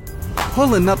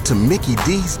Pulling up to Mickey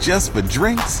D's just for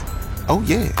drinks? Oh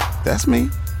yeah, that's me.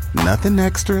 Nothing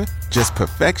extra, just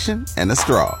perfection and a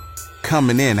straw.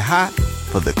 Coming in hot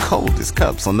for the coldest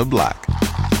cups on the block.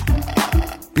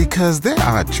 Because there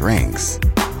are drinks.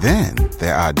 Then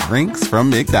there are drinks from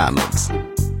McDonald's.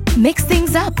 Mix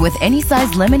things up with any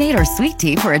size lemonade or sweet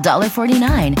tea for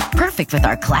 $1.49. Perfect with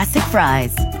our classic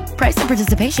fries. Price and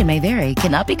participation may vary.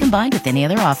 Cannot be combined with any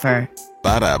other offer.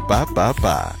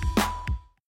 Ba-da-ba-ba-ba.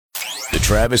 The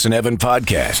Travis and Evan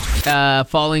Podcast.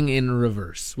 Falling in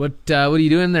reverse. What are you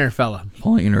doing there, fella?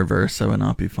 Falling in reverse, that would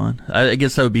not be fun. I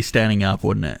guess that would be standing up,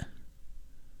 wouldn't it?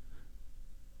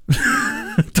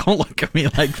 Don't look at me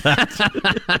like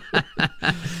that.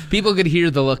 People could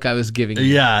hear the look I was giving you.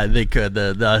 Yeah, they could.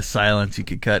 The silence you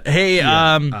could cut. Hey,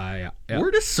 Yeah. where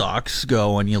do socks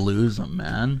go when you lose them,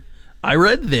 man? I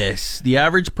read this. The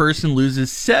average person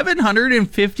loses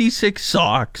 756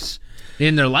 socks.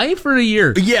 In their life or a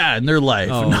year? Yeah, in their life,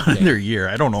 not okay. in their year.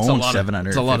 I don't own 756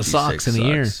 It's a lot of socks in a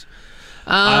year.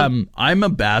 I'm a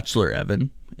bachelor, Evan.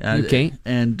 Okay.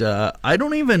 And I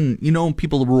don't even,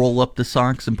 people roll up the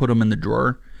socks and put them in the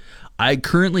drawer. I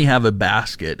currently have a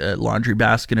basket, a laundry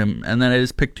basket, and then I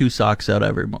just pick 2 socks out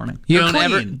every morning. They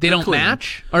They're don't clean.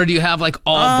 match? Or do you have like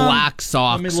all black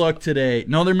socks? Let me look today.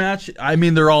 No, they're match. I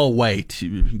mean, they're all white,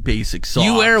 basic socks.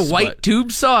 You wear white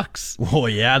tube socks? Oh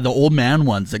yeah, the old man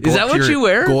ones that go Is that what you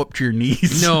wear? Go up to your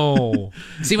knees. No.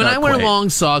 See, when Not I wear quite. long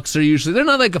socks, they're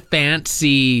not like a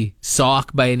fancy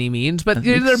sock by any means, but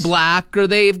they're black or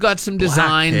they've got some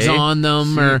designs on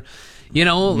them or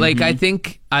like I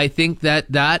think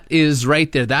that is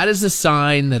right there. That is a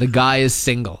sign that a guy is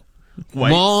single.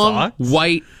 White long socks?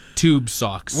 white tube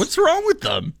socks. What's wrong with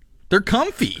them? They're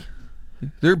comfy.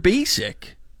 They're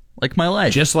basic, like my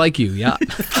life. Just like you, yeah.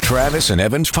 Travis and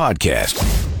Evan's Podcast.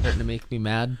 Starting to make me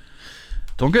mad.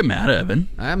 Don't get mad, Evan.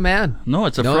 I'm mad. No,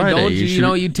 it's a No, Friday.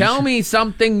 don't you tell me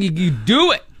something, you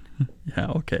do it.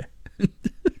 Yeah, okay.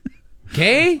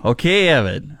 Okay? Okay,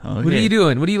 Evan. Okay. What are you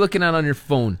doing? What are you looking at on your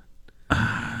phone?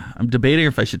 I'm debating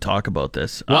if I should talk about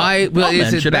this. Why? I'll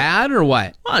Is mention it bad or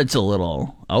what? Well, it's a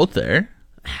little out there.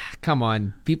 Come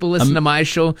on, people listen to my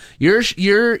show.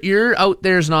 Your out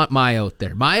there is not my out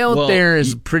there. My out there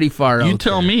is pretty far out. You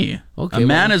tell me. Okay, a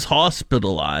man is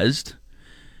hospitalized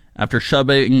after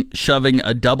shoving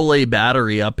a AA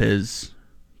battery up his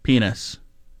penis.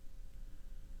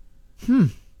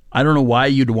 I don't know why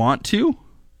you'd want to.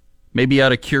 Maybe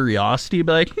out of curiosity,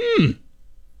 be like,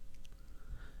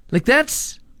 Like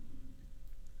that's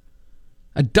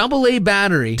a AA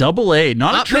battery. AA,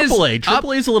 not Up a triple A. his-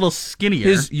 Triple A is a little skinnier.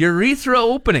 His urethra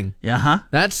opening. Yeah, huh?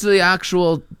 That's the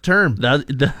actual term.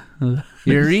 That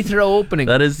Urethra opening.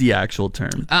 that is the actual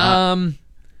term. A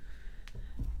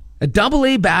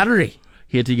AA battery.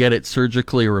 He had to get it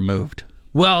surgically removed.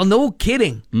 Well, no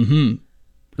kidding. Mm-hmm.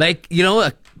 Like,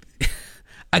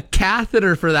 a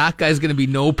catheter for that guy's going to be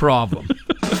no problem.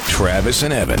 Travis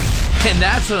and Evan. And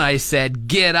that's when I said,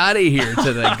 get out of here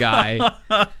to the guy.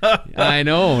 I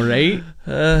know, right?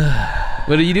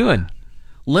 What are you doing?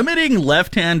 Limiting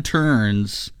left-hand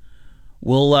turns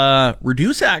will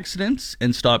reduce accidents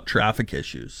and stop traffic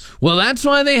issues. Well, that's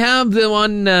why they have the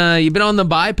one, you've been on the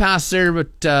bypass there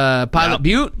with Pilot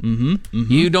Butte.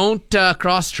 Mm-hmm. You don't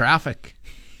cross traffic.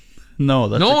 No,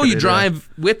 that's a No, good you idea. drive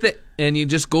with it and you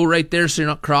just go right there so you're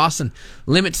not crossing.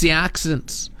 Limits the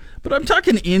accidents. But I'm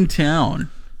talking in town.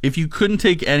 If you couldn't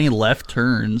take any left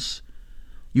turns,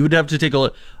 you would have to take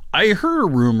I heard a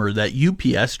rumor that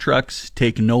UPS trucks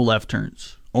take no left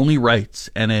turns, only rights,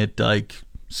 and it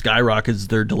skyrockets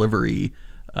their delivery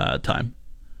time.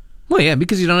 Well, yeah,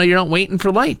 because you're not waiting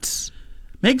for lights.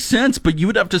 Makes sense, but you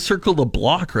would have to circle the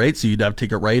block, right? So you'd have to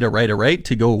take a right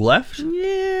to go left.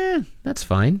 Yeah, that's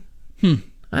fine.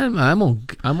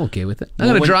 I'm okay with it. I'm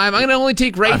Well, gonna drive. I'm gonna only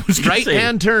take I was gonna right say,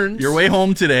 hand turns. Your way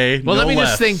home today. Well, no let me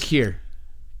just lefts. think here.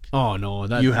 Oh no,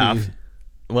 that You have.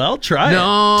 Well, try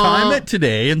No. it. Time it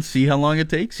today and see how long it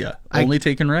takes you. Only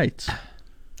taking rights.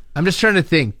 I'm just trying to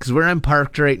think because where I'm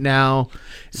parked right now,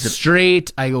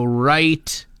 straight. I go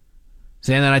right,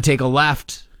 and then I take a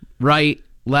left, right,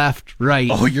 left, right.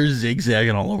 Oh, you're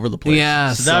zigzagging all over the place.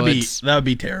 Yeah, so so that'd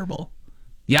be terrible.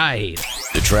 Yeah, I hate it.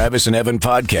 The Travis and Evan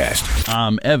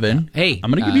Podcast. Evan. Hey,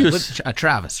 I'm gonna give you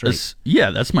Travis, right?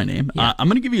 yeah, that's my name. Yeah. I'm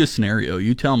gonna give you a scenario.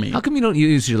 You tell me. How come you don't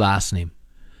use your last name?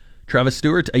 Travis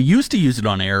Stewart. I used to use it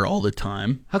on air all the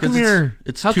time. How come 'cause you're?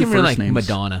 It's how two come you're first like names.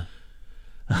 Madonna?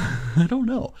 I don't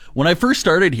know. When I first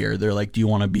started here, they're like, "Do you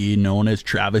want to be known as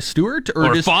Travis Stewart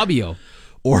Or just Fabio?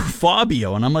 or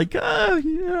Fabio?" And I'm like,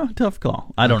 tough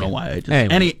call. I don't know why. I just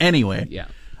Anyway. anyway.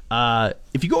 Yeah.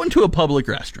 If you go into a public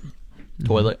restroom,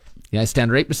 toilet, Yeah, I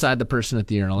stand right beside the person at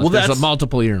the urinal. Well, There's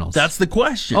multiple urinals. That's the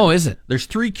question. Oh, is it? There's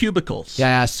 3 cubicles. Yeah,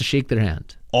 I asked to shake their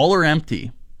hand. All are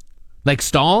empty. Like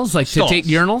stalls? Like Stalls. to take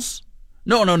urinals?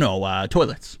 No.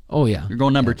 Toilets. Oh, yeah. You're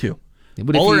going number 2.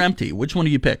 But if All are you- empty. Which one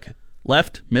do you pick?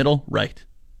 Left, middle, right?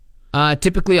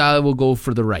 Typically, I will go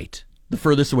for the right. The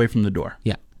furthest away from the door.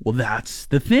 Yeah. Well, that's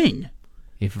the thing.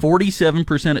 If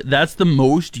 47%. That's the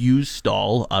most used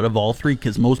stall out of all 3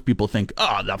 because most people think,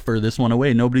 the furthest one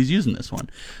away. Nobody's using this one.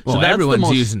 Well, that's everyone's the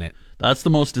most, using it. That's the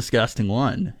most disgusting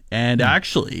one. And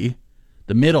actually,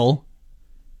 the middle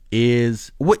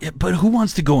is what? But who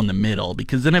wants to go in the middle?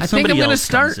 Because then if I think somebody I'm gonna else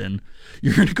comes in,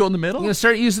 you're going to go in the middle. I'm going to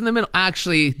start using the middle.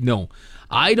 Actually, no.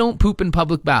 I don't poop in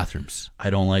public bathrooms. I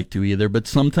don't like to either, but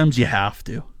sometimes you have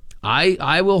to.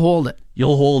 I will hold it.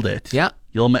 You'll hold it. Yeah.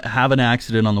 You'll have an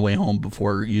accident on the way home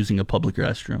before using a public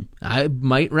restroom. I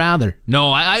might rather.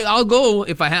 No, I'll go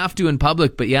if I have to in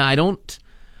public, but yeah, I don't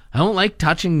like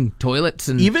touching toilets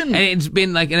and Even- and it's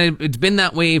been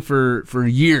that way for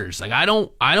years. Like I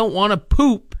don't want to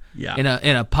poop Yeah.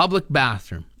 in a public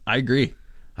bathroom. I agree.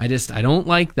 I don't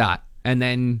like that. And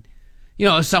then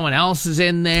if someone else is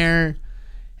in there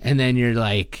and then you're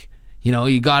like,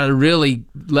 you got to really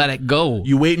let it go.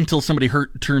 You wait until somebody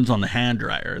turns on the hand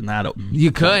dryer and that.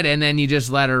 You could, and then you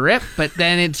just let her rip. But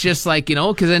then it's just like,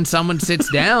 because then someone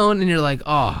sits down and you're like,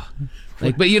 oh.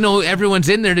 Like, but everyone's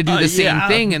in there to do the same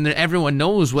thing, and everyone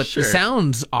knows what the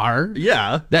sounds are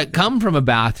that come from a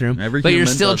bathroom. Every but you're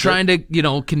human still does trying to,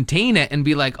 contain it and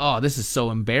be like, oh, this is so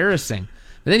embarrassing.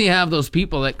 But then you have those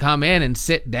people that come in and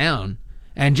sit down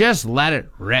and just let it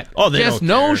rip. Oh, they just don't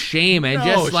no care. shame, and No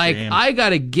just like, shame. I got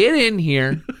to get in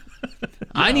here.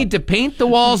 I need to paint the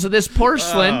walls of this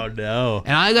porcelain. Oh, no.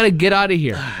 And I got to get out of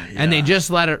here. And they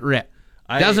just let it rip.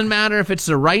 Doesn't matter if it's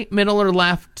the right, middle, or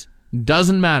left.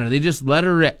 Doesn't matter. They just let it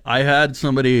rip. I had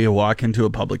somebody walk into a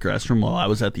public restroom while I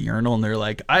was at the urinal, and they're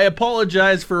like, I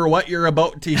apologize for what you're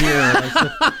about to hear. And I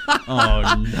said,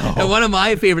 oh, no. And one of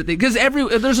my favorite things,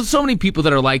 because there's so many people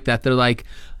that are like that. They're like,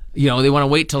 they want to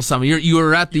wait till you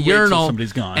were at the You wait till urinal,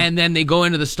 somebody's gone. and then they go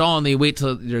into the stall and they wait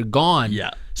till they're gone.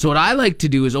 Yeah. So what I like to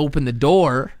do is open the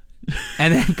door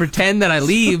and then pretend that I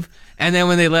leave, and then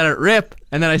when they let it rip,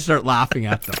 and then I start laughing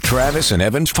at them. Travis and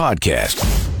Evans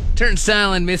Podcast. Turn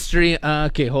silent mystery.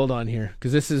 Okay, hold on here,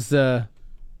 because this is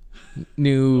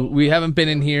new. We haven't been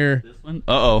in here.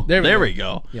 Uh-oh. There we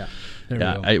go. Yeah.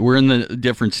 There we go. We're in the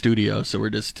different studio, so we're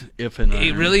just iffing.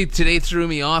 It really today threw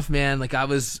me off, man. Like I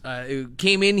was, it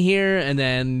came in here, and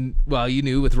then,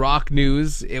 with Rock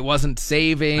News, it wasn't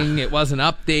saving, it wasn't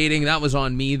updating. That was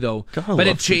on me though. God, but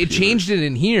it changed it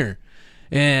in here,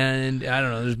 and I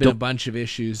don't know. There's been a bunch of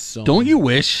issues. So. Don't you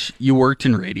wish you worked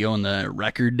in radio in the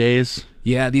record days?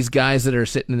 Yeah, these guys that are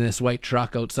sitting in this white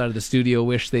truck outside of the studio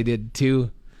wish they did too.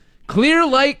 Clear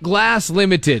Light Glass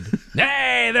Limited.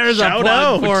 Hey, there's Shout a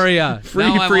plug out. for you.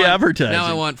 Free advertising. Now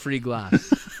I want free glass.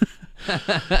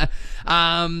 But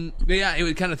yeah,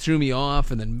 it kind of threw me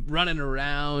off, and then running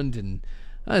around, and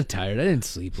I was tired. I didn't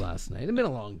sleep last night. It's been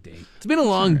a long day. It's been a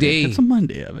long day. It's a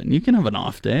Monday, Evan. You can have an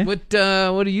off day. What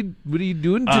are you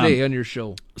doing today on your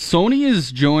show? Sony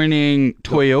is joining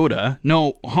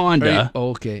Honda.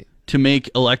 Okay. To make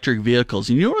electric vehicles.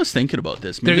 And you know what I was thinking about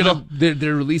this? Maybe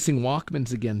They're releasing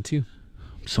Walkmans again too.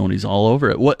 Sony's all over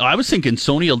it. What I was thinking,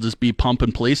 Sony will just be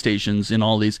pumping PlayStations in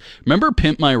all these. Remember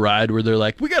Pimp My Ride, where they're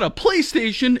like, "We got a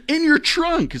PlayStation in your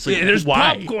trunk." It's like, there's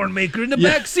why? popcorn maker in the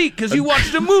back seat because you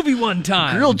watched a movie one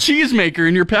time. Grilled cheese maker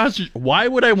in your passenger. Why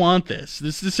would I want this?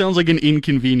 This just sounds like an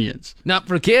inconvenience. Not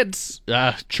for kids.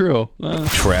 True.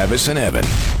 Travis and Evan.